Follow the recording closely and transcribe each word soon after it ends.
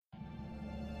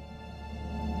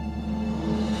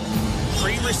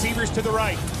to the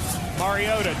right.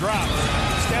 Mariota drops,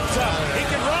 steps up. He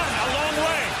can run a long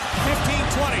way.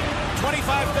 15-20,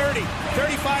 25-30, 35-40,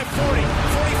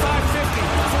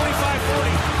 45-50,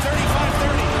 45-40,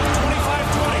 35-30,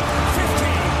 25-20, 15,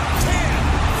 10,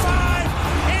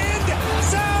 5, end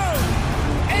zone.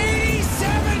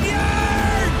 87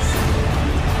 yards.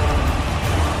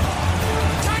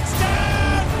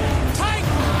 Touchdown,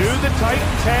 Titans. Do the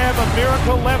Titans have a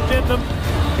miracle left in them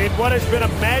in what has been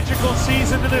a magical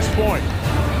season to this point?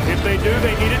 If they do,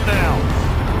 they need it now.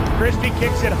 Christie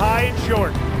kicks it high and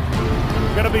short.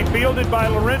 Going to be fielded by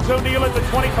Lorenzo Neal at the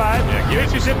 25.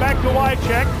 Pitches it back to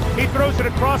Wycheck. He throws it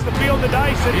across the field to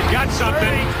Dyson. He's got something.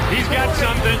 30, He's got 40,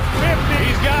 something. 50,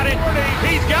 He's got it. 40,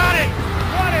 He's got it.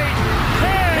 20,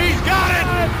 10. He's got it.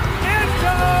 End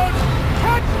zone.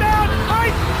 Touchdown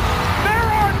Titans. There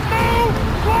are no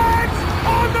flags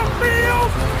on the field.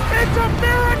 It's a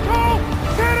miracle.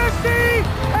 Tennessee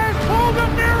has pulled a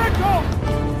miracle.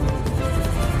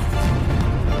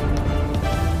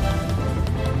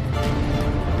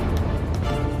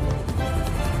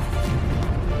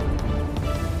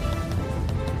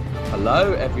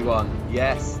 Hello everyone,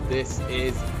 yes, this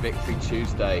is Victory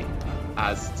Tuesday,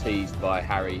 as teased by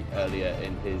Harry earlier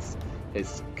in his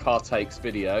car takes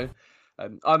video.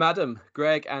 I'm Adam,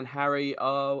 Greg and Harry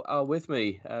are with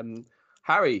me.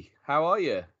 Harry, how are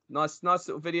you? Nice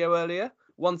little video earlier.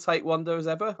 One take wonder as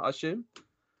ever, I assume.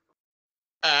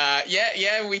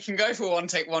 Yeah, we can go for one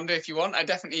take wonder if you want. I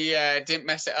definitely didn't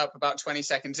mess it up about 20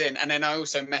 seconds in, and then I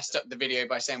also messed up the video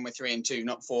by saying we're 3 and 2,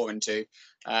 not 4 and 2.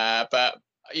 But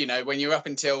you know, when you're up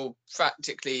until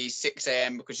practically 6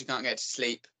 a.m. because you can't get to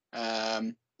sleep,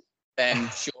 then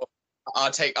sure,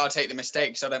 I'll take the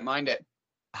mistakes. I don't mind it.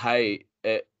 Hey,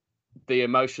 the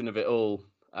emotion of it all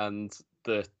and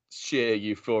the sheer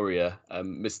euphoria,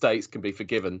 mistakes can be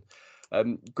forgiven.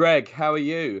 Greg, how are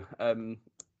you? I'm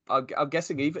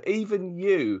guessing even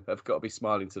you have got to be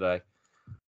smiling today.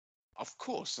 Of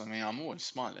course. I mean, I'm always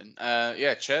smiling.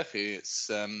 Yeah, chirpy. It's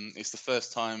the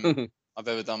first time I've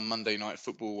ever done Monday Night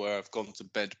Football where I've gone to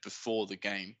bed before the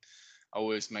game. I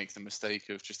always make the mistake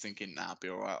of just thinking, nah, I'll be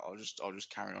all right. I'll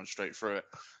just carry on straight through it.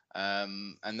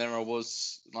 And there I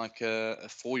was, like a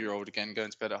 4-year-old again, going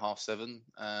to bed at 7:30,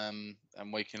 and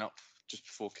waking up just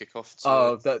before kickoff.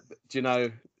 Do you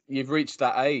know you've reached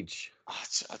that age?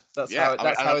 That's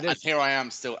how it is. And here I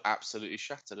am, still absolutely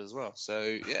shattered as well.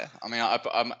 So yeah, I mean, I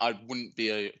wouldn't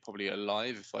be probably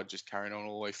alive if I'd just carried on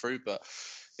all the way through. But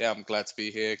yeah, I'm glad to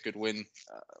be here. Good win.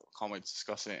 Can't wait to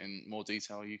discuss it in more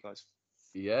detail, you guys.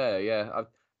 Yeah.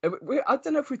 I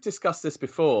don't know if we've discussed this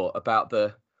before about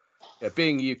the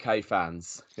being UK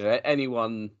fans. You know,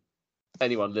 anyone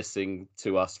listening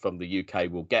to us from the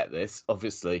UK will get this,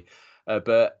 obviously.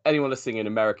 But anyone listening in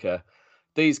America,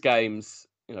 these games,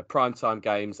 you know, primetime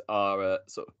games are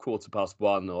sort of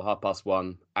 1:15 or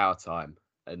 1:30 our time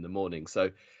in the morning.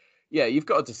 So, yeah, you've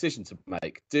got a decision to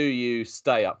make. Do you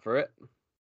stay up for it?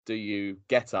 Do you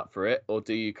get up for it, or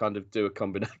do you kind of do a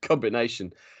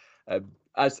combination?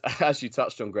 As you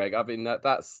touched on, Greg, I mean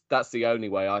that's the only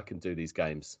way I can do these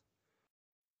games.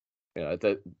 You know,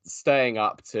 staying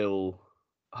up till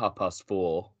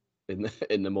 4:30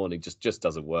 in the morning just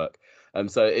doesn't work.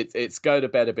 So it's go to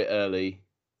bed a bit early,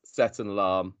 set an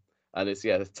alarm, and it's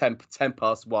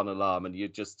 10:10 alarm, and you're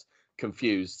just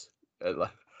confused.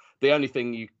 The only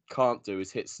thing you can't do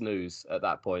is hit snooze at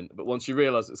that point. But once you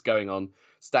realise it's going on,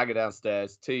 stagger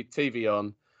downstairs, TV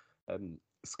on.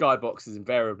 Skybox is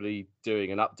invariably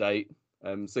doing an update,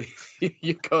 so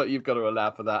you've got to allow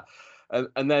for that,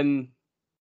 and then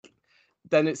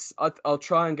I'll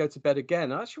try and go to bed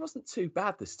again. I actually wasn't too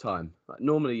bad this time. Like,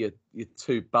 normally you're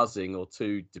too buzzing or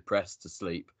too depressed to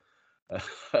sleep,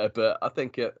 but I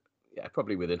think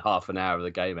probably within half an hour of the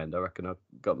game end, I reckon I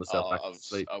got myself back to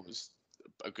sleep. I was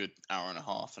a good hour and a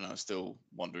half, and I was still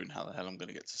wondering how the hell I'm going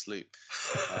to get to sleep,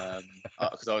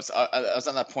 because I was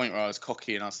at that point where I was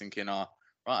cocky and I was thinking, right,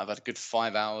 I've had a good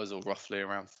 5 hours, or roughly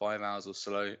around 5 hours or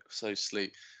so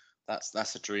sleep.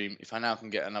 That's a dream. If I now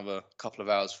can get another couple of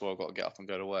hours before I've got to get up and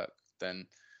go to work, then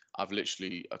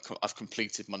I've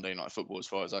completed Monday Night Football as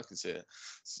far as I can see it.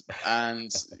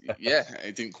 And yeah,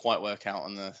 it didn't quite work out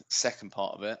on the second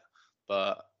part of it.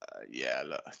 But yeah,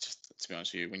 look, just to be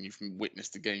honest with you, when you've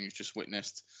witnessed the game you've just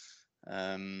witnessed,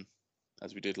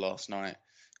 as we did last night,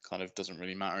 kind of doesn't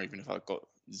really matter. Even if I got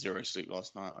zero sleep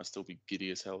last night, I'd still be giddy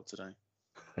as hell today.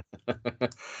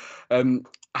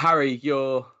 Harry,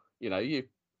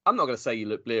 I'm not going to say you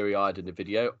look bleary-eyed in the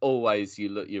video. Always,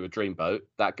 you're a dreamboat.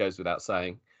 That goes without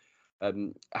saying.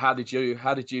 How did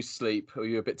you sleep? Were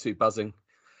you a bit too buzzing?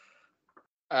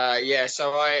 Yeah,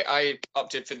 so I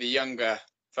opted for the younger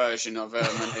version of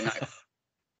Monday Night.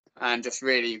 and just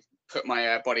really put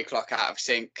my body clock out of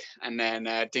sync, and then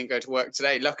didn't go to work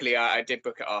today. Luckily, I did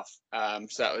book it off,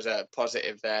 so that was a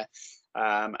positive there.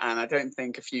 And I don't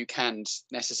think a few cans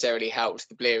necessarily helped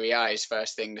the bleary eyes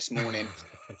first thing this morning.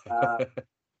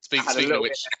 Speaking of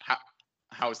which,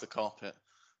 how is the carpet?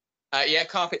 Yeah,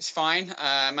 carpet's fine.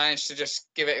 Managed to just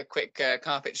give it a quick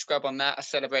carpet scrub on that. I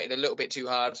celebrated a little bit too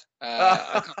hard.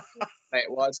 I can't remember what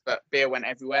it was, but beer went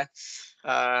everywhere.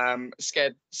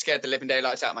 Scared the living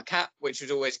daylights out of my cat, which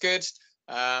was always good.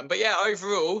 But yeah,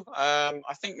 overall,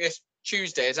 I think this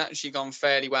Tuesday has actually gone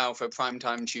fairly well for a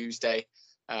primetime Tuesday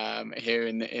here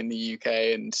in the UK,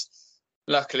 and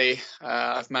luckily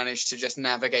I've managed to just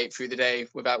navigate through the day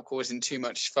without causing too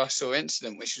much fuss or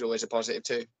incident, which is always a positive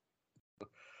too.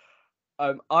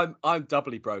 I'm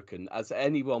doubly broken, as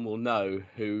anyone will know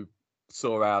who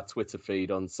saw our Twitter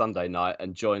feed on Sunday night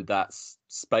and joined that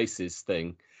Spaces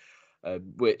thing,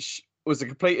 which was a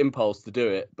complete impulse to do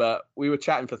it, but we were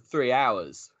chatting for 3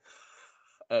 hours.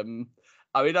 I mean,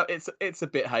 it's a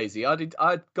bit hazy.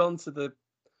 I'd gone to the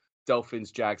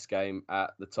Dolphins Jags game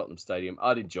at the Tottenham Stadium.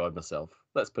 I'd enjoyed myself.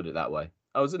 Let's put it that way.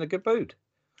 I was in a good mood,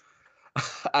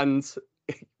 and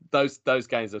those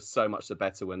games are so much the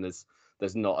better when there's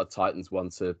not a Titans one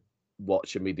to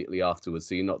watch immediately afterwards.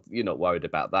 So you're not worried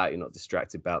about that. You're not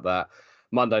distracted about that.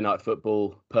 Monday Night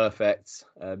Football, perfect.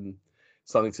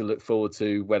 Something to look forward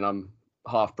to when I'm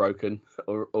half broken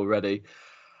already.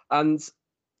 And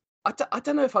I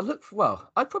don't know if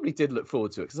I probably did look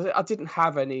forward to it because I didn't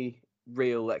have any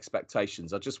real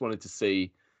expectations. I just wanted to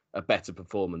see a better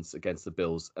performance against the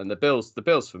Bills. And the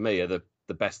Bills for me are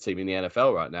the best team in the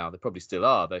NFL right now. They probably still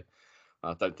are.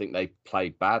 I don't think they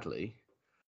played badly.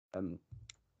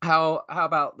 How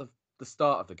about the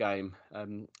start of the game?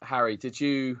 Harry, did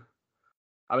you?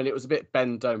 I mean, it was a bit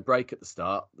bend don't break at the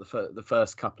start. The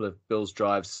first couple of Bills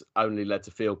drives only led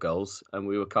to field goals, and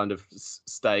we were kind of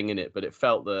staying in it. But it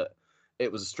felt that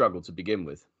it was a struggle to begin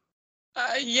with.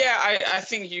 Yeah, I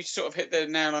think you sort of hit the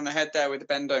nail on the head there with the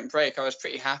bend don't break. I was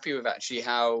pretty happy with actually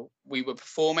how we were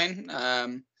performing.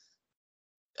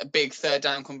 A big third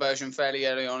down conversion fairly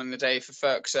early on in the day for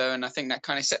Ferguson, and I think that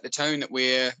kind of set the tone that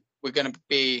we're going to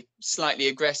be slightly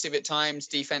aggressive at times.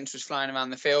 Defense was flying around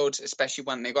the field, especially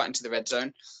when they got into the red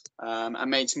zone, and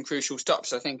made some crucial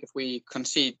stops. I think if we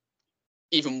concede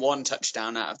even one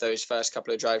touchdown out of those first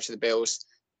couple of drives to the Bills,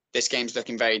 this game's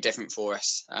looking very different for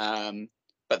us.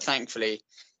 But thankfully,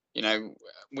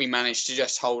 we managed to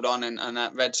just hold on, and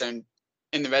that red zone,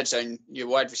 in the red zone, your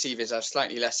wide receivers have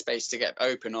slightly less space to get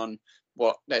open on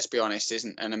what, let's be honest,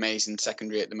 isn't an amazing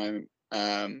secondary at the moment.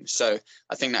 So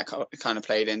I think that kind of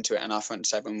played into it, and our front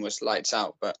seven was lights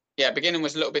out. But yeah, beginning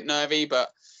was a little bit nervy, but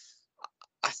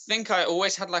I think I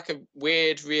always had like a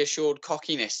weird, reassured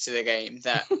cockiness to the game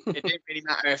that it didn't really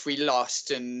matter if we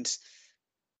lost, and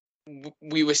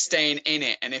we were staying in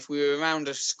it. And if we were around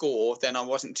a score, then I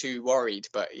wasn't too worried.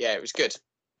 But yeah, it was good.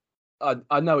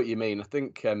 I know what you mean. I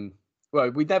think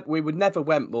we would never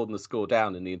went more than a score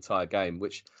down in the entire game,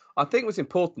 which I think was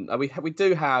important. We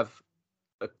do have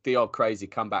the odd crazy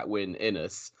comeback win in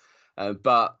us,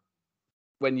 but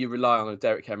when you rely on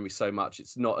Derrick Henry so much,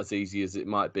 it's not as easy as it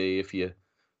might be if you're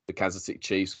the Kansas City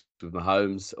Chiefs with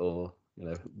Mahomes, or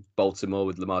Baltimore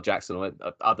with Lamar Jackson, or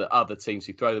other teams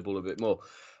who throw the ball a bit more.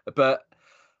 But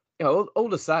all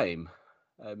the same,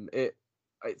 it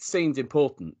seemed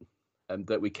important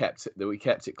that we kept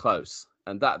it close,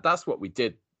 and that's what we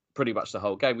did pretty much the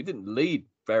whole game. We didn't lead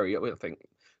I think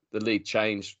the lead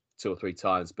changed 2 or 3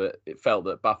 times, but it felt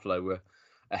that Buffalo were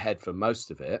ahead for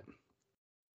most of it.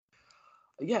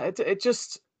 Yeah, it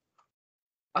just,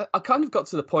 I kind of got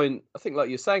to the point, I think like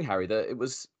you're saying, Harry, that it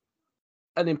was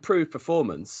an improved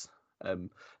performance.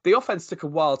 The offense took a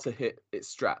while to hit its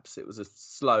straps. It was a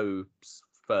slow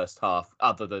first half,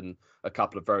 other than a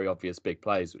couple of very obvious big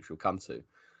plays, which we'll come to.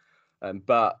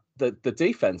 But the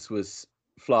defense was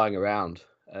flying around.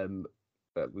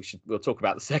 We'll talk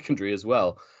about the secondary as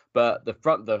well. But the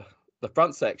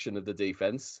front section of the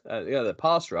defense, the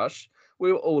pass rush,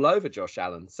 we were all over Josh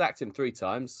Allen, sacked him 3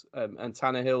 times, and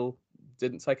Tannehill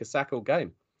didn't take a sack all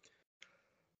game.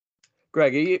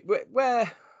 Greg, where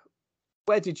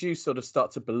did you sort of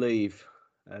start to believe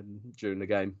during the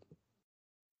game?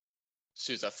 As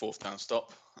soon as that 4th down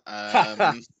stop.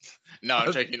 No,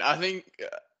 I'm joking. I think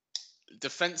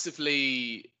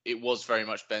defensively, it was very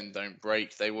much bend don't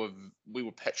break. We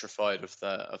were petrified of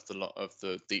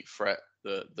the deep threat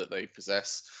that they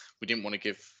possess. We didn't want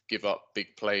to give up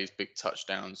big plays, big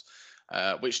touchdowns,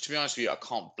 which, to be honest with you, I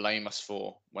can't blame us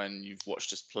for when you've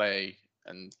watched us play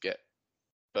and get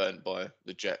burnt by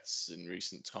the Jets in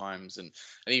recent times, and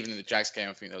even in the Jags game,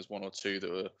 I think there was one or two that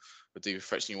were deeper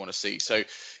threats than you want to see. So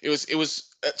it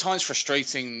was at times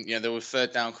frustrating. There were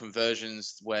third down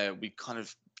conversions where we kind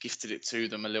of gifted it to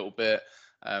them a little bit.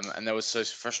 And there was so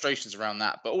frustrations around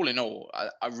that, but all in all,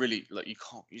 I really you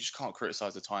just can't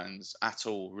criticize the Titans at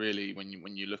all, really. When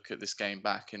you look at this game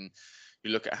back and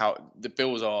you look at how the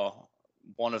Bills are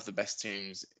one of the best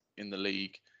teams in the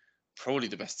league, probably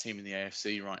the best team in the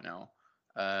AFC right now.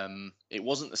 It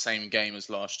wasn't the same game as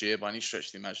last year by any stretch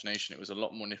of the imagination. It was a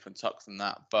lot more nip and tuck than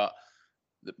that. But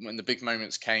when the big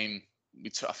moments came,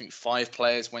 I think 5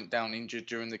 players went down injured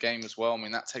during the game as well. I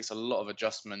mean, that takes a lot of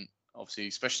adjustment. Obviously,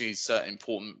 especially certain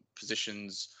important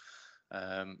positions.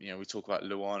 We talk about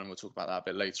Luan, and we'll talk about that a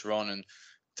bit later on. And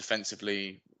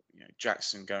defensively,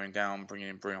 Jackson going down, bringing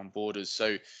in Breon Borders.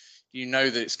 So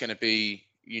that it's going to be,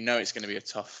 a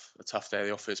tough day at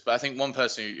the office. But I think one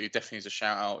person who definitely needs a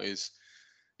shout out is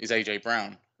AJ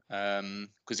Brown,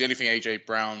 because the only thing AJ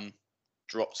Brown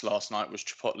dropped last night was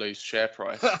Chipotle's share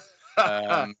price.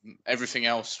 Everything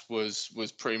else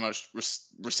was pretty much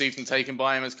received and taken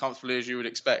by him as comfortably as you would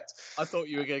expect. I thought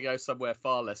you were going to go somewhere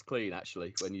far less clean,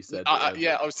 actually, when you said.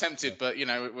 I was tempted, but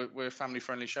we're a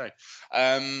family-friendly show.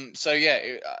 I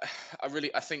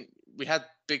think we had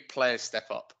big players step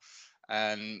up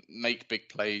and make big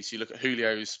plays. You look at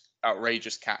Julio's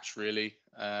outrageous catch, really,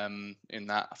 in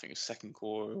that, I think it was second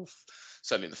quarter,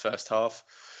 certainly in the first half.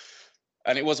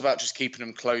 And it was about just keeping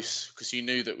them close, because you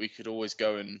knew that we could always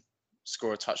go and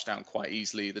score a touchdown quite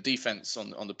easily. The defense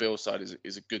on the Bills side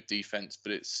is a good defense,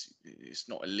 but it's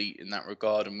not elite in that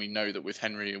regard. And we know that with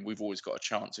Henry, we've always got a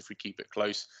chance if we keep it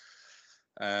close.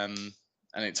 And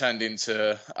it turned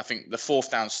into, I think, the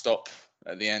 4th down stop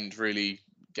at the end really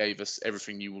gave us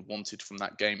everything you wanted from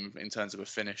that game in terms of a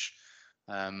finish.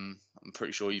 I'm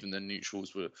pretty sure even the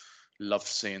neutrals were loved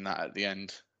seeing that at the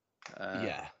end.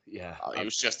 Yeah. It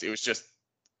was just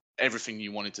everything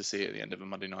you wanted to see at the end of a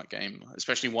Monday night game,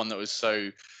 especially one that was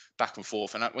so back and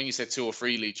forth. And when you said 2 or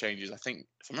 3 lead changes, I think,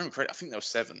 if I remember correctly, I think there were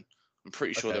 7. I'm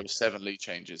pretty sure there were 7 lead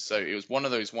changes. So it was one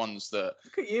of those ones that.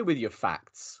 Look at you with your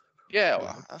facts. Yeah,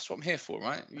 well, that's what I'm here for,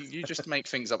 right? You just make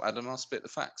things up, Adam. I'll spit the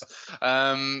facts.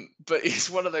 But it's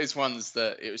one of those ones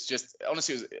that it was just,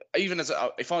 honestly,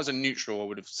 if I was a neutral, I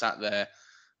would have sat there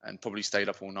and probably stayed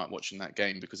up all night watching that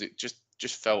game, because it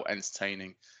just felt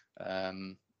entertaining.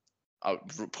 I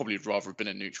would probably rather have been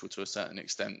a neutral to a certain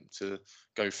extent to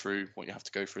go through what you have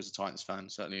to go through as a Titans fan,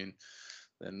 certainly. And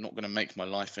they're not going to make my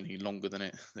life any longer than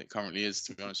it currently is,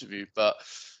 to be honest with you. But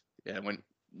yeah,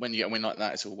 when you get a win like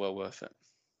that, it's all well worth it.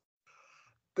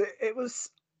 But it was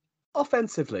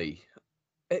offensively,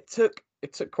 it took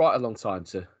quite a long time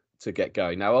to get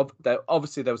going. Now,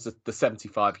 obviously, there was the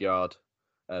 75-yard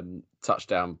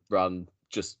touchdown run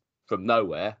just from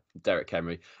nowhere, Derrick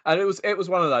Henry, and it was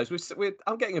one of those.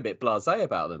 I'm getting a bit blasé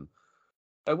about them.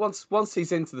 Once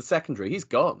he's into the secondary, he's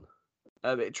gone.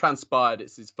 It transpired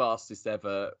it's his fastest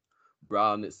ever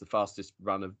run. It's the fastest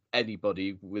run of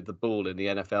anybody with the ball in the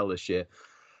NFL this year.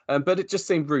 But it just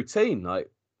seemed routine.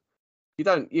 Like you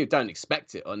don't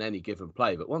expect it on any given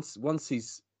play, but once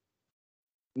he's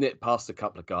nipped past a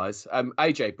couple of guys,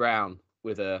 AJ Brown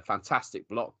with a fantastic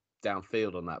block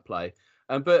downfield on that play.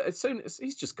 But as soon as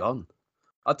he's just gone,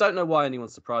 I don't know why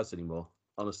anyone's surprised anymore.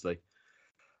 Honestly,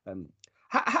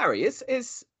 Harry is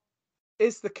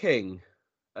the king.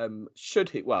 Should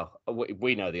he? Well,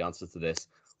 we know the answer to this.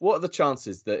 What are the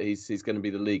chances that he's going to be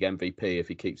the league MVP if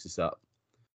he keeps this up?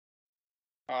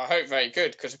 I hope very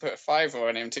good, because I put a $5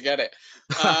 on him to get it.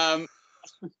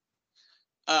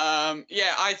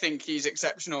 Yeah, I think he's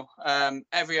exceptional.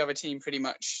 Every other team, pretty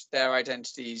much, their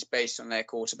identity is based on their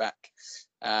quarterback.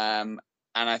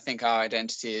 And I think our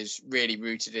identity is really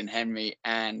rooted in Henry.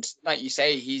 And like you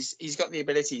say, he's got the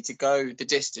ability to go the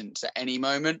distance at any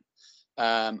moment.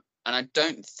 And I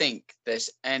don't think there's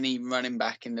any running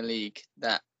back in the league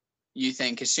that you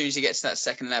think as soon as he gets to that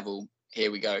second level,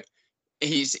 here we go.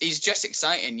 He's just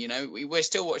exciting, We're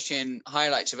still watching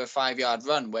highlights of a 5-yard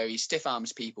run where he stiff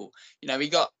arms people. He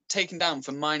got taken down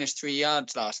for -3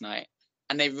 yards last night,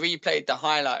 and they replayed the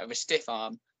highlight of a stiff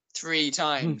arm 3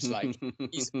 times. Like,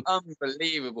 he's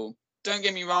unbelievable. Don't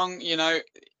get me wrong,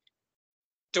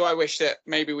 do I wish that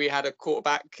maybe we had a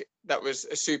quarterback that was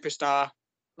a superstar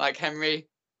like Henry?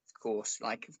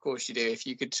 Of course you do. If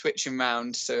you could switch him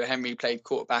around so Henry played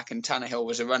quarterback and Tannehill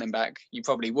was a running back, you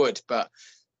probably would. But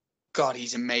God,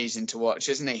 he's amazing to watch,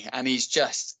 isn't he? And he's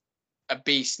just a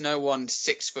beast. No one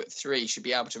 6'3" should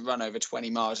be able to run over 20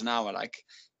 miles an hour,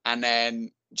 and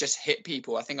then just hit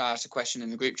people. I think I asked a question in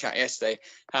the group chat yesterday: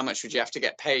 how much would you have to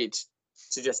get paid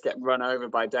to just get run over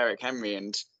by Derrick Henry?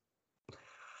 And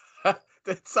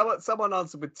Someone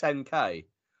answered with 10K.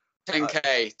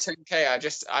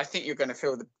 10K. I think you're going to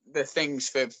feel the things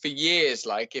for years.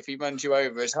 Like if he runs you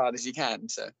over as hard as he can.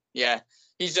 So yeah,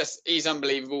 he's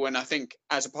unbelievable. And I think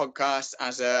as a podcast,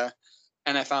 as a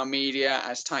NFL media,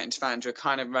 as Titans fans, we're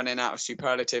kind of running out of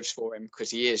superlatives for him because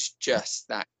he is just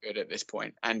that good at this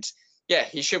point. And yeah,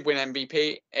 he should win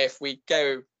MVP. If we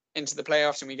go into the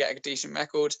playoffs and we get a decent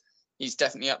record, he's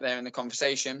definitely up there in the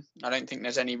conversation. I don't think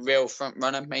there's any real front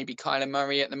runner. Maybe Kyler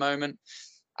Murray at the moment.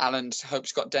 Allen's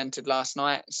hopes got dented last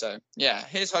night. So yeah,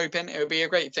 here's hoping. It would be a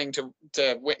great thing to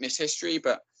witness history,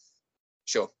 but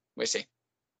sure, we'll see.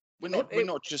 We're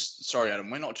not just sorry, Adam.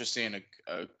 We're not just seeing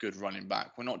a good running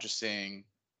back. We're not just seeing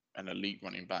an elite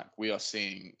running back. We are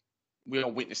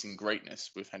witnessing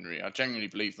greatness with Henry. I genuinely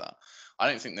believe that. I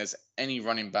don't think there's any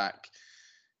running back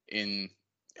in.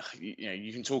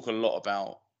 You can talk a lot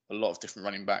about a lot of different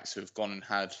running backs who have gone and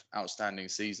had outstanding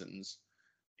seasons.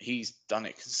 He's done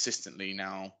it consistently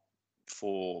now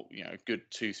for a good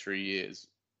 2-3 years,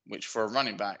 which for a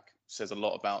running back says a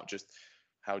lot about just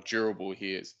how durable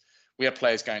he is. We had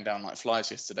players going down like flies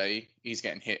yesterday. He's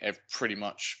getting hit pretty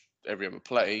much every other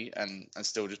play and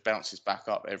still just bounces back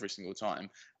up every single time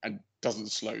and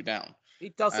doesn't slow down. He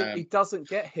doesn't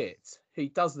get hit. He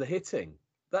does the hitting.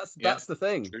 That's the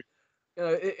thing. True.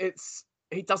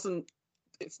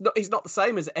 He's not the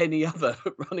same as any other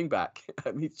running back.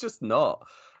 He's just not.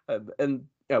 And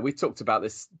we talked about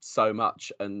this so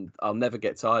much, and I'll never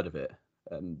get tired of it.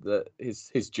 That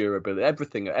his durability,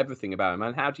 everything about him.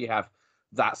 And how do you have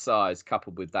that size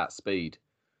coupled with that speed?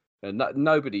 And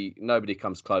nobody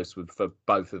comes close for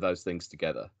both of those things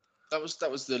together. That was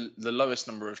the lowest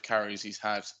number of carries he's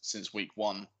had since week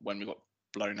 1 when we got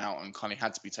blown out and kind of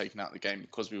had to be taken out of the game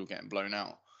because we were getting blown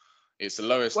out. It's the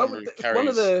lowest number of carries. One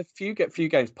of the few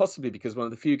games, possibly because one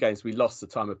of the few games we lost the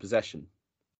time of possession,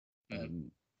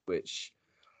 which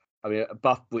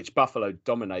Buffalo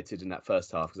dominated in that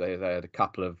first half because they had a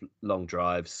couple of long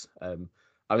drives.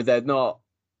 They're not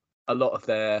a lot of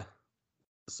their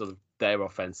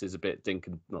offense is a bit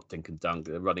not dink and dunk.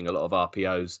 They're running a lot of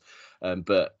RPOs,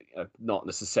 but not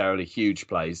necessarily huge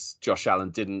plays. Josh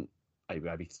Allen didn't.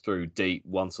 Maybe threw deep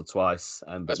once or twice.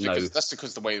 But that's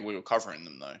because the way we were covering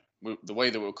them, though. The way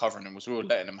that we were covering them was we were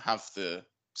letting them have the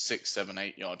 6, 7,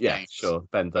 8 yard gains. Yeah, sure.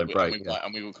 Bend don't break.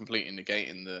 And we were completely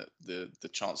negating the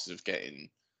chances of getting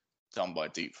done by a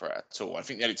deep threat at all. I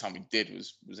think the only time we did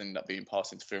was ended up being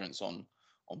pass interference on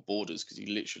Borders because he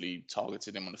literally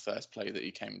targeted him on the first play that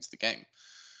he came into the game.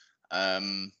 I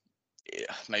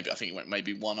think it went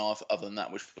maybe one off other than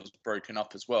that, which was broken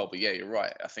up as well. But yeah, you're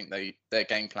right. I think their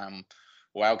game plan,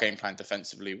 or our game plan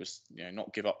defensively, was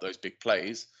not give up those big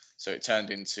plays. So it turned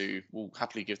into we'll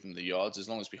happily give them the yards as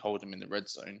long as we hold them in the red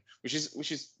zone, which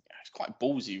is quite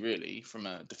ballsy really from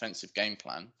a defensive game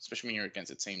plan, especially when you're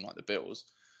against a team like the Bills.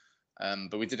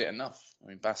 But we did it enough.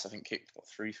 Bass I think kicked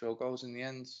 3 field goals in the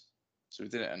end, so we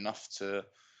did it enough to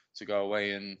go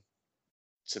away and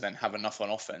to then have enough on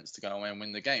offense to go away and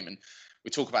win the game. And we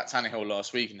talked about Tannehill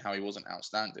last week and how he wasn't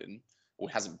outstanding,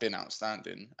 or hasn't been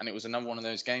outstanding. And it was another one of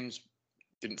those games,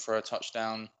 didn't throw a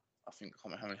touchdown. I think, I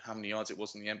can't remember how many yards it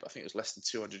was in the end, but I think it was less than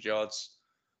 200 yards.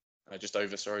 Just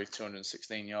over,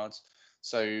 216 yards.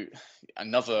 So he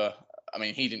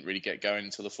didn't really get going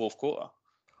until the fourth quarter.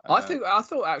 I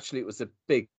thought actually it was a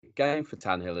big game for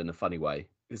Tannehill in a funny way,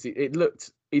 because he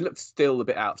looked still a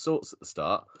bit out of sorts at the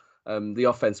start. The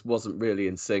offense wasn't really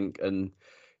in sync, and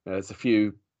there's a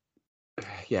few,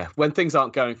 when things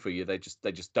aren't going for you, they just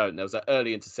don't. There was that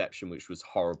early interception which was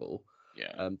horrible.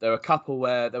 Yeah. There were a couple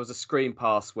where there was a screen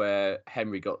pass where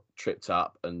Henry got tripped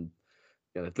up, and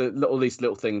all these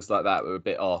little things like that were a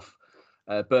bit off.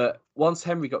 But once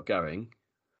Henry got going,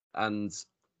 and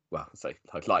like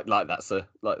that's a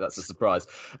surprise.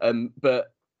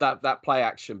 But that play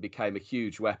action became a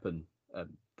huge weapon.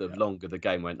 The longer the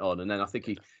game went on, and then I think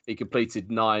he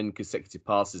completed 9 consecutive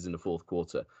passes in the fourth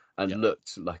quarter and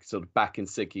looked like sort of back in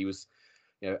sync. He was,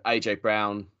 AJ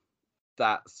Brown,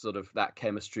 that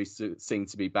chemistry seemed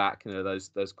to be back.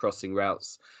 Those crossing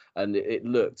routes, and it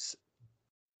looked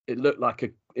like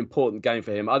an important game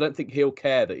for him. I don't think he'll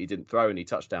care that he didn't throw any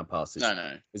touchdown passes.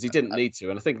 No, because he didn't need to,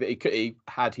 and I think that he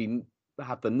had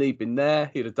the need been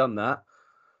there, he'd have done that.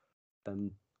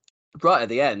 And right at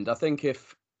the end, I think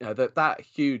if that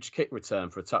huge kick return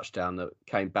for a touchdown that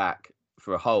came back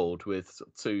for a hold with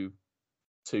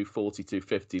 240,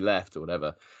 250 left or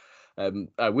whatever,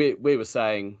 we were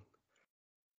saying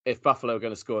if Buffalo are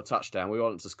going to score a touchdown, we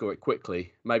want them to score it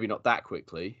quickly. Maybe not that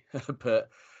quickly, but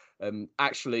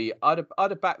actually, I'd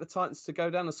have backed the Titans to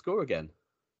go down and score again.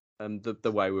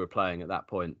 The way we were playing at that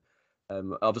point,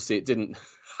 Obviously, it didn't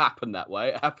happen that way.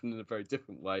 It happened in a very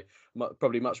different way,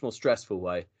 probably much more stressful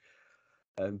way.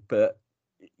 But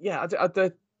yeah,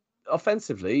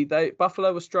 offensively,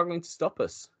 Buffalo were struggling to stop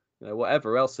us.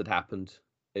 Whatever else had happened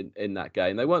in that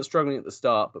game, they weren't struggling at the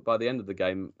start, but by the end of the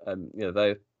game,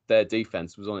 their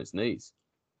defense was on its knees.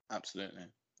 Absolutely.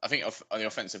 I think the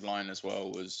offensive line as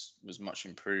well was much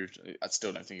improved. I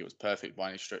still don't think it was perfect by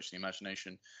any stretch of the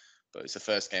imagination, but it's the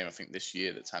first game I think this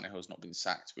year that Tannehill's not been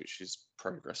sacked, which is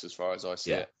progress as far as I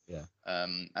see it. Yeah.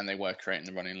 And they were creating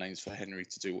the running lanes for Henry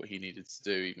to do what he needed to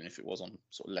do, even if it was on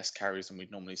sort of less carries than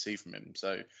we'd normally see from him.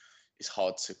 So it's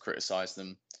hard to criticise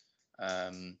them.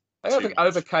 They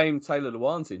overcame Taylor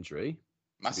Lewan's injury.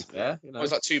 Massively. Fair, It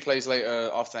was like 2 plays later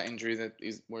after that injury that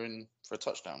we're in for a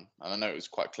touchdown. And I know it was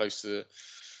quite close to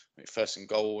first and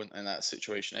goal in that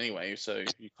situation anyway. So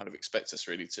you kind of expect us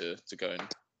really to go and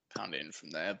pound it in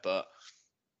from there. But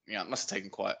it must have taken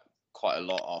quite a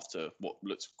lot after what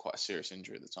looked quite a serious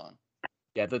injury at the time.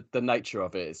 Yeah, the nature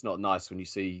of it, it's not nice when you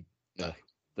see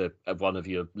the one of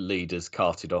your leaders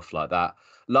carted off like that.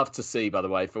 Love to see, by the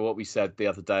way, for what we said the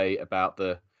other day about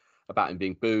him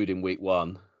being booed in week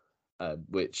 1,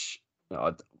 which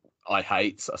I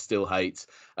hate, I still hate,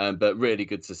 but really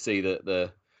good to see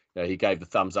that he gave the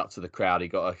thumbs up to the crowd. He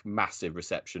got a massive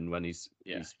reception when he's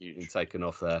been taken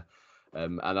off there,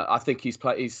 and I think he's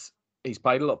played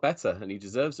a lot better, and he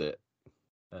deserves it.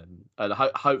 And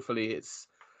hopefully, it's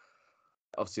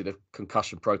obviously the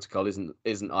concussion protocol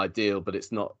isn't ideal, but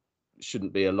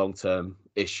shouldn't be a long-term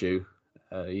issue.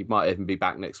 He might even be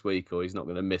back next week, or he's not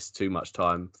going to miss too much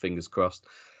time. Fingers crossed.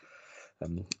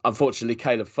 Unfortunately,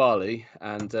 Caleb Farley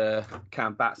and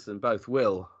Cam Batson both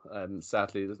will.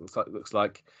 Sadly, it looks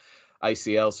like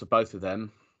ACLs for both of them.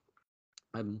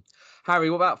 Harry,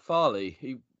 what about Farley?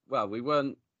 We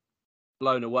weren't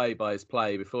blown away by his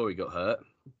play before he got hurt.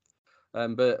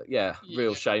 But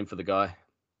real shame for the guy.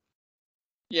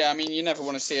 Yeah, I mean, you never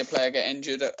want to see a player get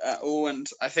injured at all. And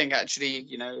I think actually,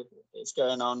 it's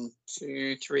going on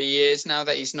 2-3 years now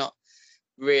that he's not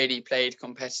really played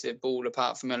competitive ball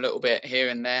apart from a little bit here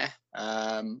and there.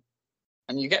 And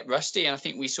you get rusty. And I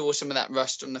think we saw some of that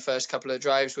rust on the first couple of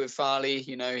drives with Farley.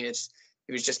 He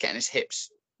was just getting his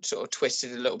hips sort of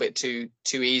twisted a little bit too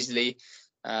easily,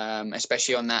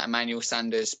 especially on that Emmanuel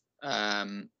Sanders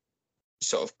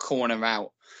sort of corner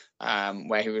route.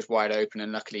 Where he was wide open,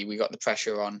 and luckily we got the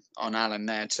pressure on Allen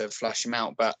there to flush him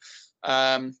out. But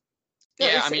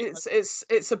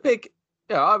it's a big.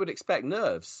 I would expect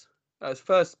nerves. It's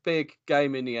first big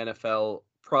game in the NFL,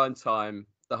 prime time.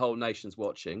 The whole nation's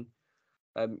watching.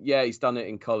 He's done it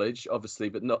in college, obviously,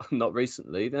 but not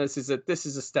recently. This is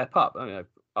a step up.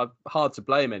 Hard to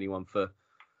blame anyone for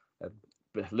a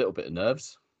little bit of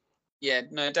nerves. Yeah,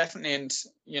 no, definitely, and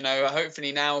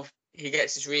hopefully now he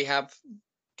gets his rehab.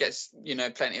 Gets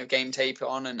plenty of game tape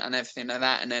on and everything like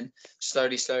that, and then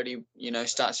slowly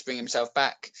starts to bring himself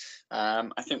back.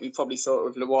 I think we probably thought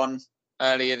with Lewan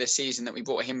earlier this season that we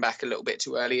brought him back a little bit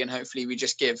too early, and hopefully we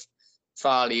just give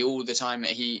Farley all the time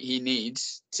that he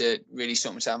needs to really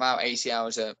sort himself out.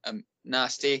 ACLs are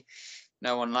nasty,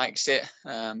 no one likes it,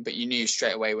 but you knew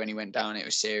straight away when he went down it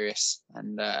was serious,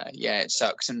 and it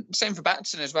sucks. And same for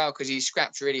Batson as well, because he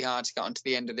scrapped really hard to get onto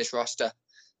the end of this roster.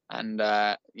 And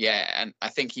and I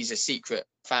think he's a secret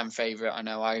fan favorite. I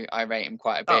know I rate him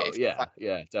quite a bit.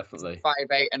 Oh, definitely.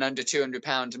 5'8" and under 200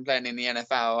 pounds and playing in the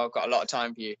NFL, I've got a lot of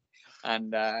time for you.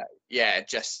 And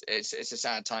it's a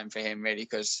sad time for him really,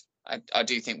 because I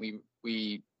do think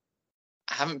we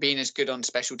haven't been as good on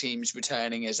special teams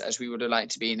returning as we would have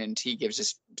liked to be, and he gives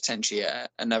us potentially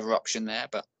another option there.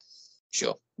 But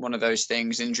sure, one of those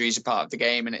things. Injuries are part of the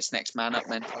game, and it's next man up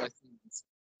mentality.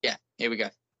 Yeah, here we go.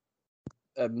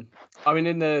 In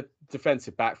the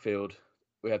defensive backfield,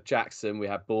 we have Jackson, we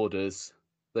have Borders.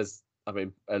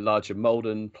 Elijah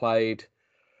Molden played.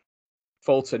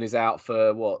 Fulton is out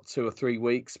for 2 or 3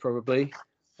 weeks, probably.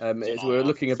 We're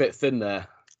looking a bit thin there.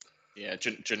 Yeah,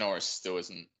 Janoris still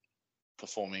isn't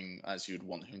performing as you'd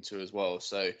want him to as well.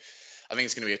 So I think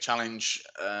it's going to be a challenge.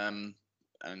 And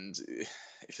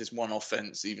if there's one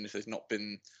offense, even if it's not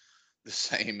been the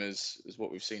same as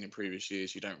what we've seen in previous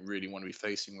years, you don't really want to be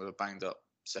facing with a banged up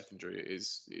secondary. It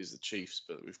is the Chiefs,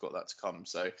 but we've got that to come.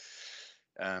 So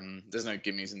there's no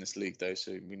gimmies in this league though,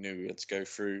 so we knew we had to go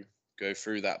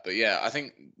through that. But I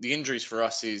think the injuries for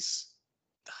us is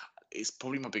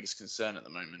probably my biggest concern at the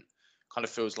moment. Kind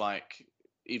of feels like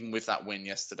even with that win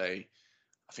yesterday,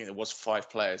 I think there was 5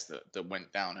 players that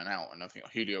went down and out, and I think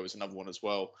Julio was another one as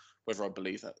well. Whether I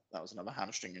believe that was another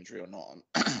hamstring injury or not,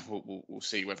 we'll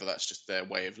see whether that's just their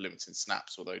way of limiting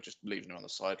snaps, although just leaving him on the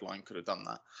sideline could have done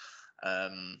that.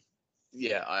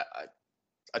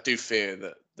 I do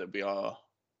fear that we are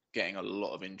getting a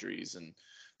lot of injuries and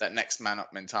that next man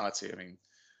up mentality. I mean,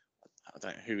 I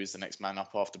don't know who is the next man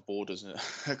up after Borders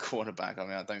a cornerback. I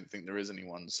mean, I don't think there is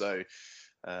anyone. So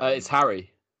it's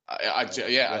Harry. I'm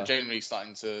genuinely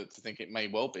starting to think it may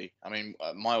well be. I mean,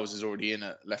 Miles is already in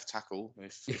at left tackle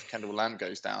if Kendall Lamb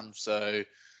goes down. So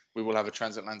we will have a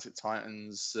Transatlantic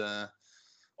Titans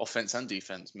offense and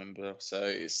defense member. So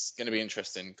it's going to be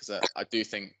interesting because I do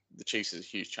think the Chiefs is a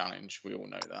huge challenge. We all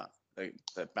know that.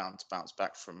 They're bound to bounce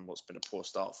back from what's been a poor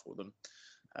start for them.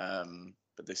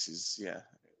 But this is,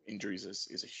 injuries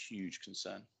is a huge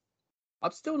concern.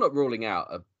 I'm still not ruling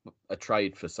out a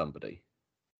trade for somebody,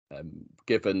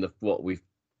 given what we've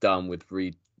done with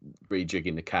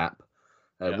rejigging the cap,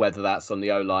 whether that's on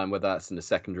the O-line, whether that's in the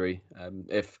secondary.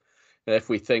 If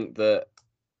we think that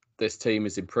this team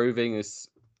is improving, is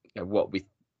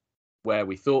where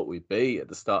we thought we'd be at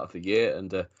the start of the year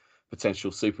and a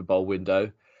potential Super Bowl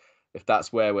window, if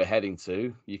that's where we're heading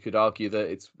to, you could argue that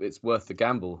it's worth the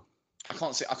gamble. I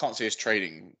can't see us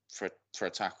trading for a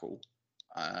tackle,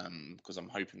 because I'm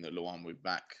hoping that Luan will be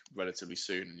back relatively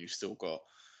soon, and you've still got.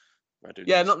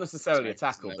 Not necessarily a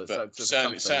tackle, but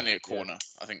certainly a corner.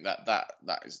 Yeah. I think that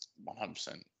is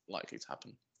 100% likely to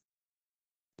happen.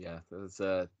 Yeah, there's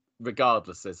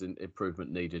regardless, there's an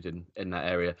improvement needed in that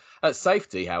area. At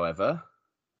safety, however,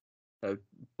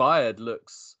 Bayard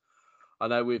looks. I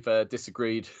know we've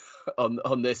disagreed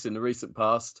on this in the recent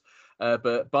past,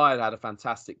 but Bayard had a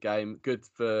fantastic game. Good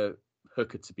for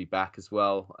Hooker to be back as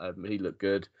well. He looked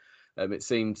good. It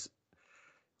seemed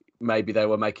maybe they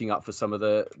were making up for some of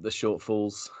the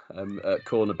shortfalls at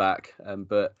cornerback.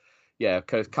 But yeah, a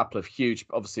couple of huge,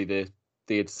 obviously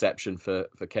the interception for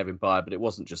Kevin Byard, but it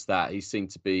wasn't just that. He seemed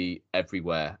to be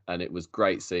everywhere, and it was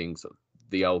great seeing sort of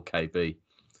the old KB.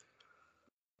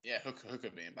 Yeah, Hooker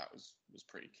being back was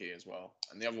pretty key as well.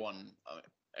 And the other one,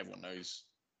 everyone knows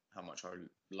how much I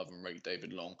love and rate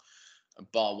David Long.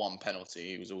 And bar one penalty,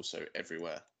 he was also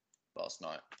everywhere last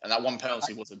night. And that one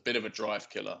penalty was a bit of a drive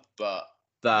killer, but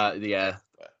I didn't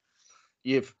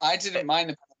mind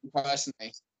the penalty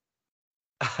personally.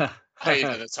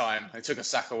 Hated at the time. They took a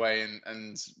sack away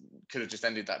and could have just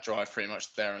ended that drive pretty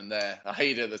much there and there. I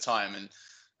hated it at the time, and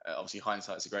obviously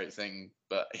hindsight's a great thing.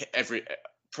 But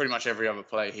pretty much every other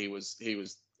play, he was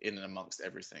in and amongst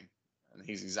everything, and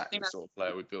he's exactly the sort of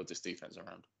player we build this defense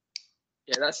around.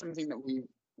 Yeah, that's something that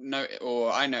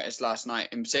I noticed last night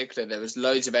in particular. There was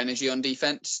loads of energy on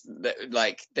defense.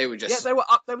 They were just they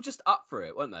were just up for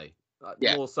it, weren't they?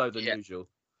 More so than usual.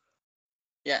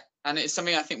 Yeah, and it's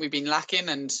something I think we've been lacking,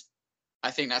 and I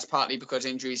think that's partly because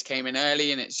injuries came in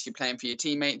early, and it's you're playing for your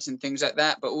teammates and things like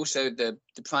that. But also the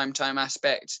prime time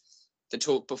aspect, the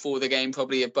talk before the game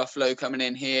probably of Buffalo coming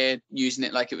in here, using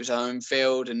it like it was a home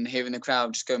field, and hearing the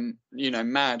crowd just go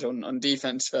mad on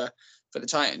defense for the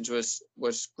Titans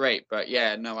was great. But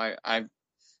yeah, no, I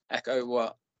echo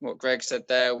what Greg said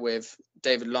there with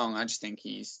David Long. I just think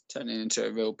he's turning into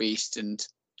a real beast, and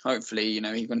hopefully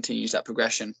he continues that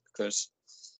progression, because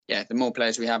the more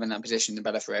players we have in that position, the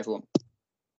better for everyone.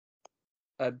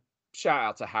 Shout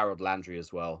out to Harold Landry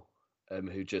as well,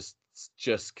 who just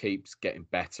keeps getting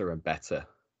better and better.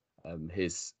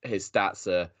 His stats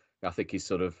are, I think he's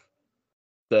sort of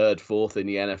third, fourth in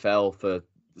the NFL for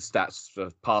stats, for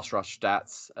pass rush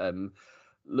stats.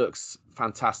 Looks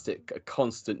fantastic, a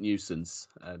constant nuisance.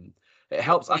 It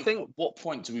helps. I think. At what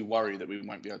point do we worry that we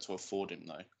won't be able to afford him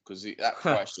though? Because that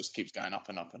price just keeps going up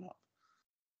and up and up.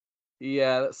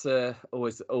 Yeah, that's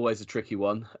always a tricky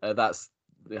one. That's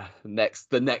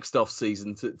the next off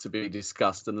season to be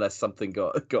discussed, unless something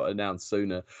got announced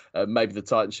sooner. Maybe the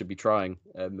Titans should be trying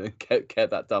and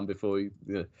get that done before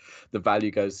the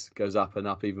value goes up and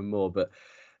up even more. But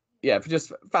yeah,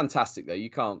 just fantastic though. You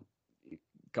can't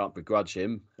begrudge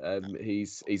him.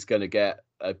 He's going to get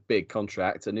a big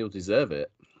contract and he'll deserve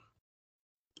it.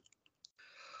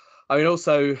 I mean,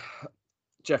 also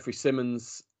Jeffrey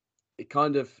Simmons, it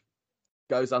kind of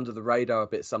goes under the radar a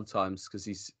bit sometimes because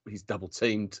he's double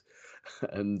teamed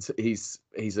and he's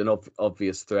an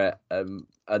obvious threat.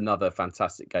 Another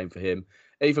fantastic game for him.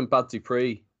 Even Bud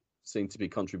Dupree seemed to be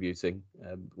contributing.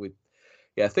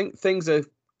 I think things are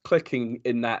clicking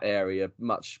in that area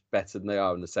much better than they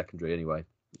are in the secondary anyway,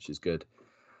 which is good.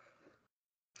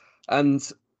 And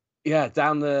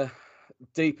down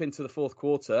deep into the fourth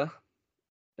quarter,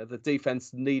 the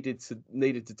defense needed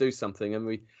to do something,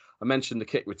 and I mentioned the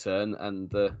kick return and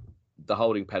the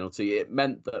holding penalty. It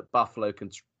meant that Buffalo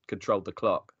controlled the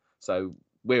clock, so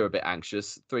we're a bit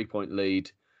anxious. 3-point lead.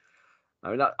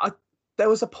 I mean, there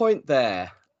was a point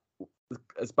there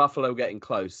as Buffalo were getting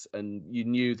close, and you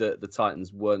knew that the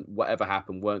Titans weren't, whatever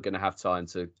happened, weren't going to have time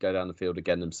to go down the field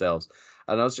again themselves.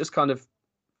 And I was just kind of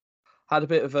had a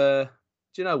bit of a,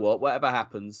 do you know what? Whatever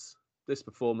happens, this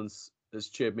performance has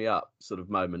cheered me up sort of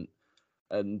moment.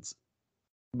 And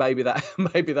maybe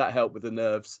that helped with the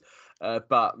nerves.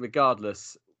 But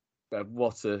regardless,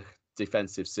 what a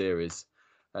defensive series.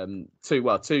 More than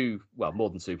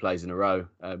 2 plays in a row.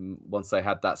 Once they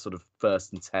had that sort of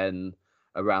 1st and 10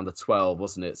 around the 12,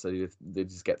 wasn't it? So they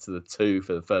just get to the 2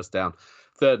 for the first down.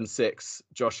 3rd and 6,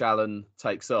 Josh Allen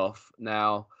takes off.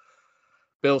 Now,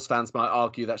 Bills fans might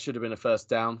argue that should have been a first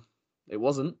down. It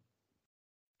wasn't.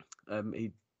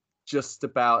 He just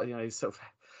about, he's sort of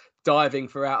diving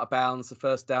for out of bounds, the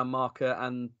first down marker,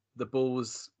 and the ball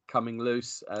was coming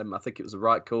loose. I think it was the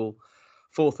right call.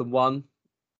 4th and 1.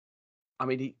 I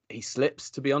mean, he slips,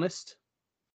 to be honest.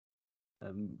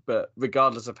 But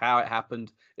regardless of how it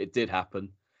happened, it did happen.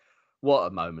 What a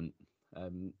moment.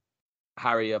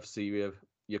 Harry, obviously,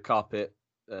 your carpet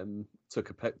took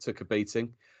a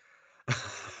beating.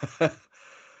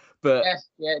 But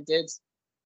yeah, it did.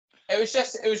 It was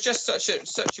just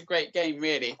such a great game,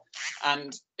 really,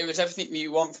 and it was everything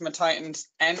you want from a Titans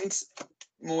end,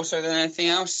 more so than anything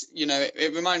else.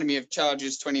 It reminded me of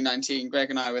Chargers 2019. Greg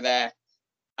and I were there,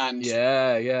 and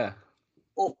yeah.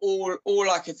 All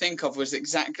I could think of was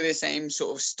exactly the same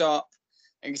sort of stop,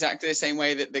 exactly the same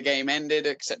way that the game ended,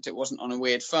 except it wasn't on a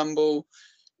weird fumble.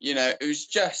 It was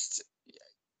just,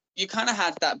 you kind of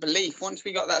had that belief once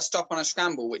we got that stop on a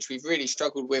scramble, which we've really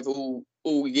struggled with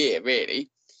all year,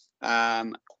 really.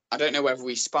 I don't know whether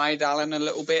we spied Allen a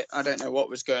little bit. I don't know what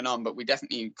was going on, but we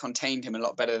definitely contained him a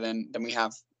lot better than we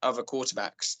have other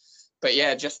quarterbacks. But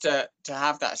yeah, just to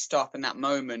have that stop in that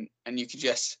moment, and you could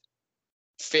just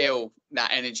feel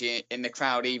that energy in the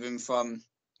crowd, even from,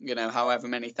 however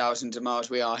many thousands of miles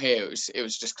we are here. It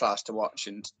was just class to watch,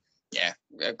 and yeah,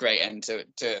 a great end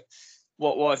to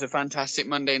what was a fantastic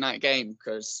Monday night game,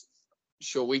 because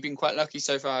sure, we've been quite lucky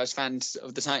so far as fans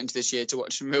of the Titans this year to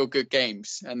watch some real good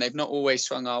games, and they've not always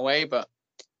swung our way, but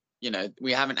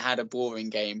we haven't had a boring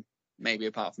game, maybe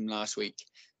apart from last week.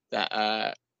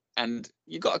 That and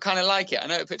you got to kind of like it. I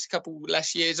know it puts a couple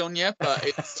less years on you, but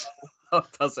it's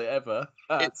does it ever?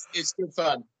 it's good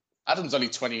fun. Adam's only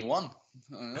 21.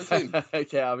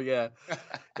 Yeah.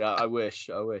 I wish.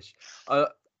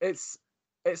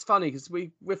 It's funny because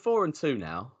we're 4-2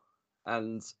 now,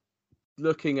 and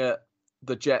looking at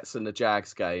the Jets and the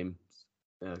Jags game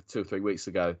 2 or 3 weeks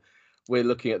ago, we're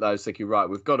looking at those thinking, right,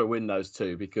 we've got to win those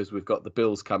 2 because we've got the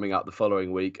Bills coming up the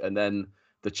following week, and then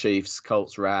the Chiefs,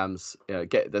 Colts, Rams.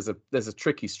 There's a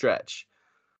tricky stretch,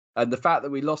 and the fact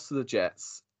that we lost to the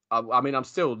Jets, I mean, I'm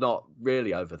still not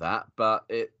really over that, but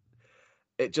it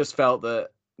just felt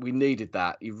that we needed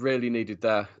that. You really needed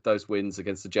those wins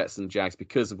against the Jets and the Jags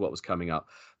because of what was coming up.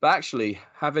 But actually,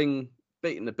 having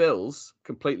beaten the Bills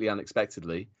completely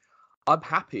unexpectedly, I'm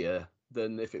happier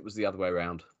than if it was the other way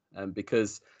around.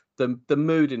 Because the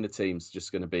mood in the team's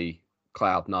just going to be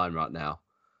cloud 9 right now.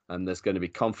 And there's going to be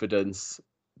confidence.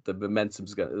 The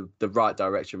momentum's going the right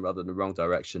direction rather than the wrong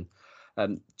direction.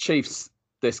 Chiefs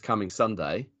this coming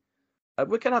Sunday,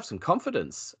 we can have some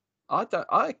confidence. I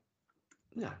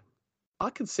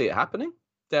can see it happening.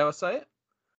 Dare I say it?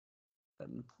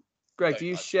 Greg, do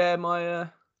you share my?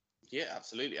 Yeah,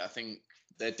 absolutely. I think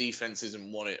their defense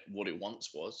isn't what it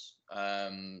once was.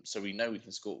 So we know we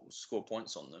can score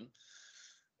points on them.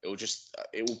 It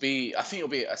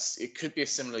could be a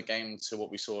similar game to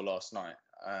what we saw last night.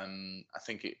 I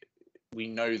think we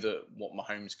know that what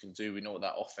Mahomes can do. We know what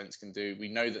that offense can do. We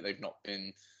know that they've not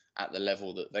been at the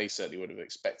level that they certainly would have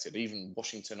expected. Even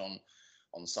Washington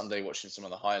on Sunday, watching some of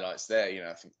the highlights there,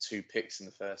 I think 2 picks in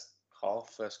the first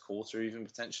quarter, even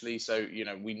potentially. So,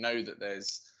 we know that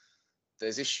there's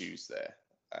issues there.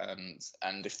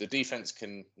 And if the defense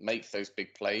can make those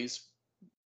big plays,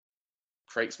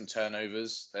 create some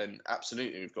turnovers, then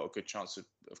absolutely we've got a good chance of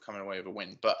coming away with a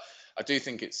win. But I do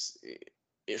think it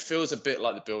feels a bit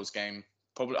like the Bills game.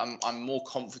 Probably I'm more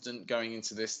confident going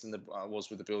into this than I was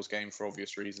with the Bills game for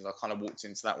obvious reasons. I kind of walked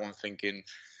into that one thinking,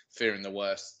 fearing the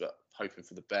worst, but hoping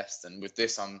for the best. And with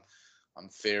this, I'm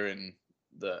fearing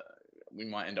that we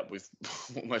might end up with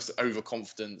almost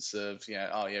overconfidence of,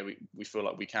 we feel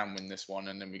like we can win this one,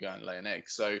 and then we go and lay an egg.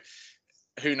 So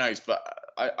who knows? But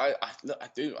I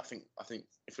think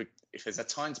if there's a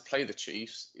time to play the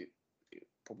Chiefs, it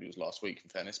probably was last week, in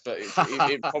fairness, but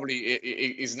it probably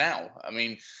is now. I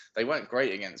mean, they weren't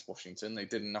great against Washington. They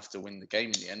did enough to win the game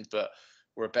in the end, but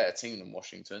we're a better team than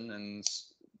Washington, and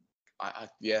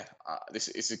this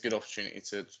is a good opportunity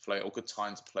to play, or good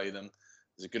time to play them.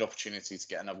 There's a good opportunity to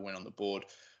get another win on the board.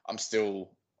 I'm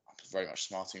still very much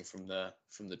smarting from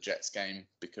the Jets game,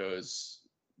 because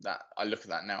that I look at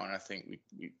that now and I think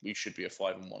we should be a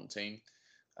 5-1 team,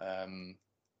 and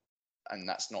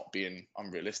that's not being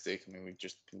unrealistic. I mean, we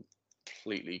just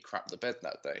completely crapped the bed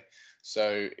that day.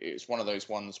 So it's one of those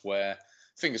ones where,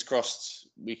 fingers crossed,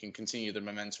 we can continue the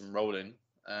momentum rolling.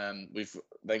 We've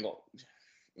then got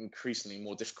increasingly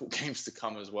more difficult games to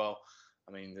come as well.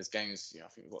 I mean, there's games, I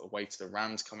think we've got away to the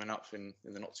Rams coming up in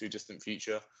the not too distant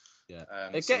future. Yeah,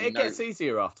 it gets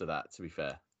easier after that, to be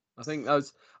fair. I think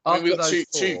those. I mean, we've got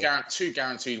two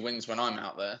guaranteed wins when I'm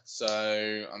out there.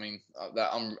 So I mean,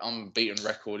 that unbeaten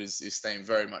record is staying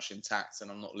very much intact, and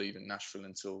I'm not leaving Nashville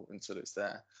until it's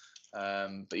there.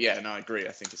 But yeah, no, I agree.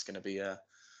 I think it's going to be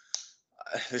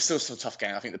there's still some tough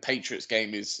game. I think the Patriots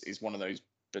game is one of those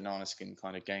banana skin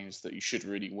kind of games that you should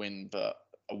really win, but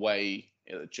away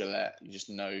at Gillette, you just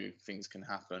know things can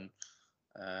happen.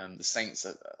 The Saints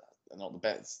are not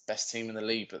the best team in the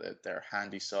league, but they're a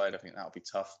handy side. I think that'll be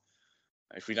tough.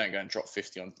 If we don't go and drop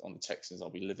 50 on the Texans, I'll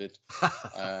be livid.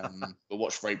 But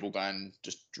watch Vrabel go and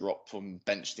just drop and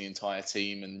bench the entire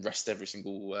team and rest every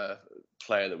single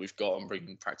player that we've got and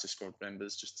bring practice squad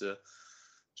members just to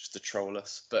troll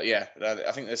us. But yeah,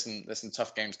 I think there's some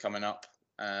tough games coming up.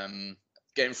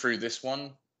 Getting through this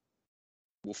one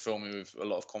will fill me with a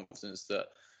lot of confidence that